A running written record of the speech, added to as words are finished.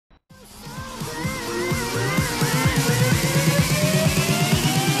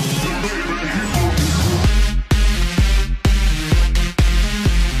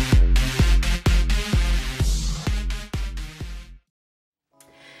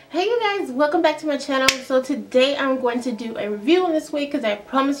Hey you guys, welcome back to my channel. So today I'm going to do a review on this wig because I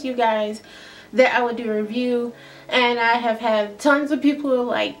promised you guys that I would do a review, and I have had tons of people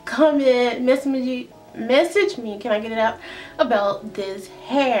like comment, message me, can I get it out, about this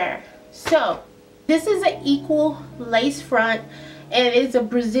hair. So this is an equal lace front, and it's a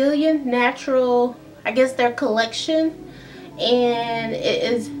Brazilian natural, I guess their collection, and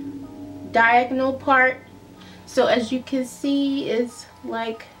it is diagonal part. So as you can see, it's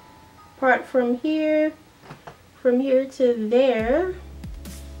like part from here to there.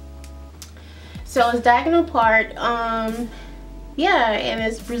 So it's diagonal part. Yeah, and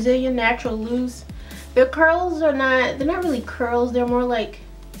it's Brazilian natural loose. The curls are not, they're not really curls, they're more like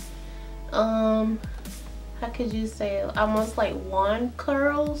how could you say, almost like wand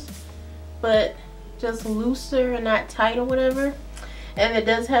curls, but just looser and not tight or whatever. And it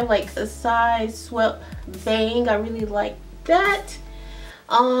does have like a side swept bang. I really like that.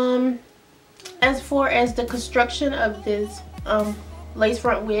 As far as the construction of this lace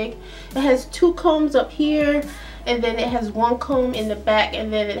front wig, it has two combs up here, and then it has one comb in the back,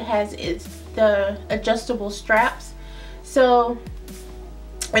 and then it has the adjustable straps. So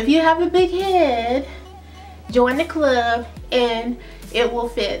if you have a big head, join the club and it will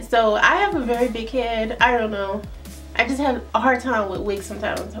fit. So I have a very big head. I don't know, I just have a hard time with wigs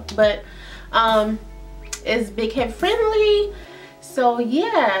sometimes, but it's big head friendly. So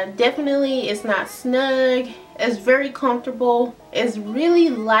yeah, definitely it's not snug. It's very comfortable. It's really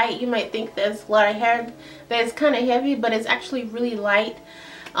light. You might think there's a lot of hair that is kind of heavy, but it's actually really light.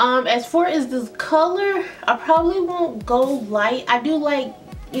 As far as this color, I probably won't go light. I do like,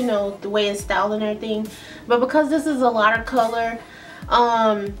 you know, the way it's styled and everything, but because this is a lot of color,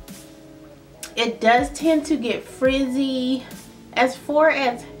 it does tend to get frizzy. As far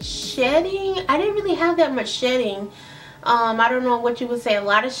as shedding, I didn't really have that much shedding. I don't know what you would say, a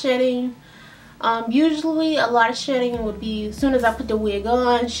lot of shedding. Usually a lot of shedding would be as soon as I put the wig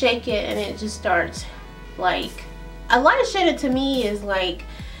on, shake it, and it just starts. Like, a lot of shedding to me is like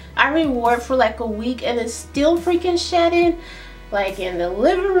I reward for like a week and it's still freaking shedding, like in the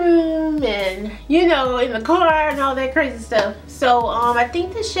living room and, you know, in the car and all that crazy stuff. So I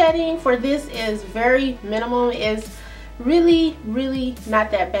think the shedding for this is very minimum. It's really not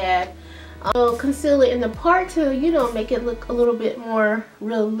that bad. I'll conceal it in the part to, you know, make it look a little bit more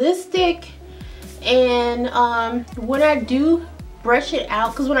realistic. And when I do brush it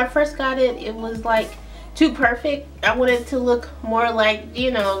out, because when I first got it, it was like too perfect. I wanted it to look more like,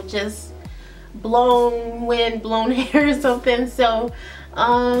 you know, just blown wind, blown hair or something. So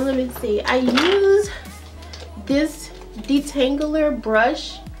let me see, I use this detangler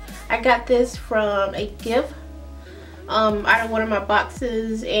brush. I got this from a gift out of one of my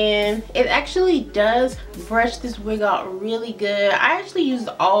boxes, and it actually does brush this wig out really good. I actually used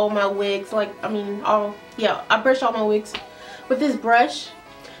all my wigs, like, I mean, I brush all my wigs with this brush,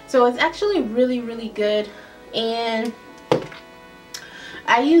 so it's actually really good. And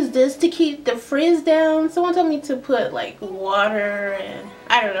I use this to keep the frizz down. Someone told me to put like water, and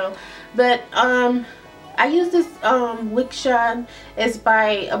I don't know, but I use this wig shot. It's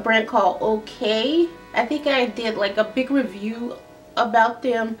by a brand called OK. I think I did like a big review about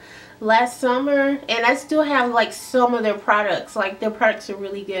them last summer, and I still have like some of their products. Like, their products are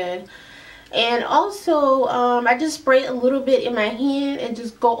really good. And also I just spray a little bit in my hand and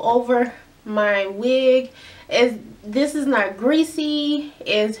just go over my wig. This is not greasy.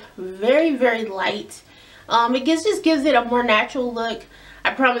 It's very light. It just gives it a more natural look. I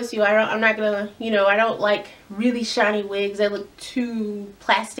promise you, I'm not gonna, you know, I don't like really shiny wigs. They look too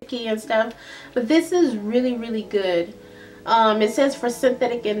plasticky and stuff. But this is really good. It says for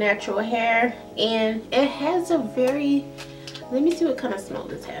synthetic and natural hair, and it has a very, let me see what kind of smell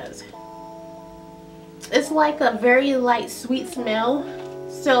this has. It's like a very light sweet smell.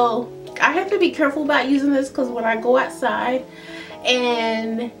 So I have to be careful about using this, because when I go outside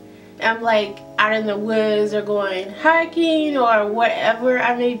and I'm like out in the woods or going hiking or whatever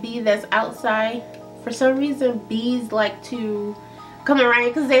I may be that's outside, for some reason bees like to come around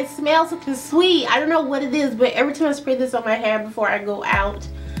because they smell something sweet. I don't know what it is, but every time I spray this on my hair before I go out,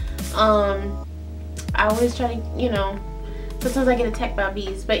 I always try to, you know, sometimes I get attacked by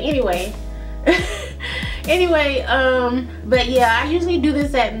bees, but anyway. But yeah, I usually do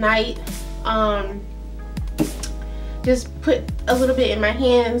this at night. Just put a little bit in my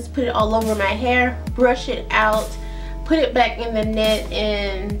hands, put it all over my hair, brush it out, put it back in the net,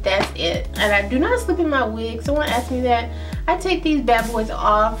 and that's it. And I do not slip in my wig. Someone asked me that. I take these bad boys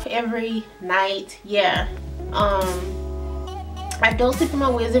off every night. Yeah. I don't slip in my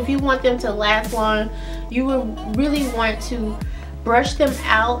wigs. If you want them to last long, you will really want to brush them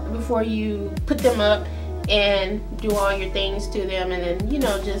out before you put them up and do all your things to them, and then, you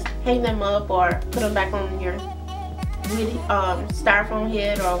know, just hang them up or put them back on your styrofoam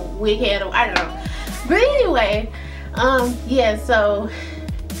head or wig head, or I don't know. But anyway, yeah, so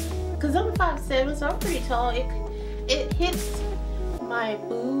because I'm 5'7", so I'm pretty tall, it hits my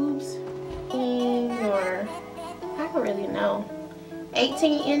boobs or I don't really know,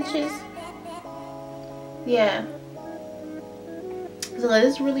 18 inches. Yeah, so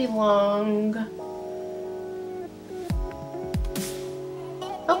it's really long.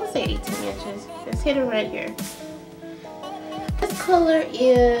 I would say 18 inches. It's hidden right here. This color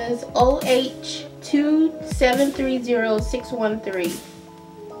is OH2730613.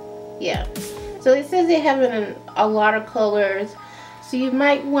 Yeah, so it says they have a lot of colors, so you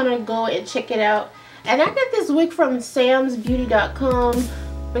might want to go and check it out. And I got this wig from samsbeauty.com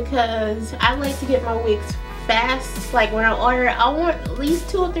because I like to get my wigs fast. Like when I order it, I want at least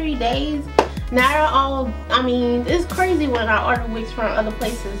 2 or 3 days. Not all, I mean, it's crazy when I order wigs from other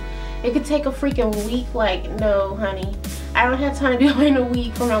places. It could take a freaking week. Like, no, honey. I don't have time to be waiting a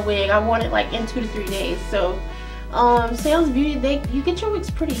week for my wig. I want it like in 2 to 3 days. So, Sam's Beauty, you get your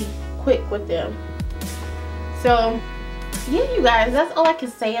wigs pretty quick with them. So, yeah, you guys, that's all I can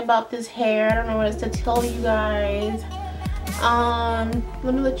say about this hair. I don't know what else to tell you guys.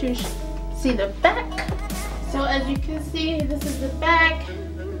 Let me let you see the back. So, as you can see, this is the back.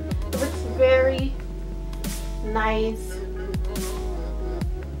 It looks very nice.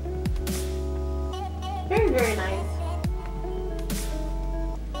 Very, very nice.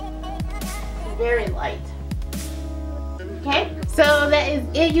 Very light. Okay, so that is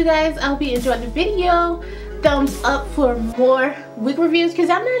it, you guys. I hope you enjoyed the video. Thumbs up for more wig reviews, because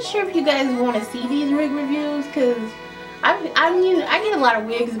I'm not sure if you guys want to see these wig reviews, because I mean, I get a lot of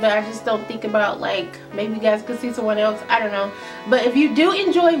wigs, but I just don't think about, like, maybe you guys could see someone else. I don't know. But if you do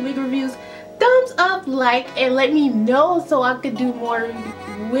enjoy wig reviews, thumbs up, like, and let me know so I could do more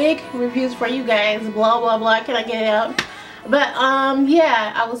wig reviews for you guys. Blah, blah, blah. Can I get it out? But,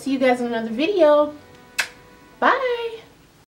 yeah, I will see you guys in another video. Bye.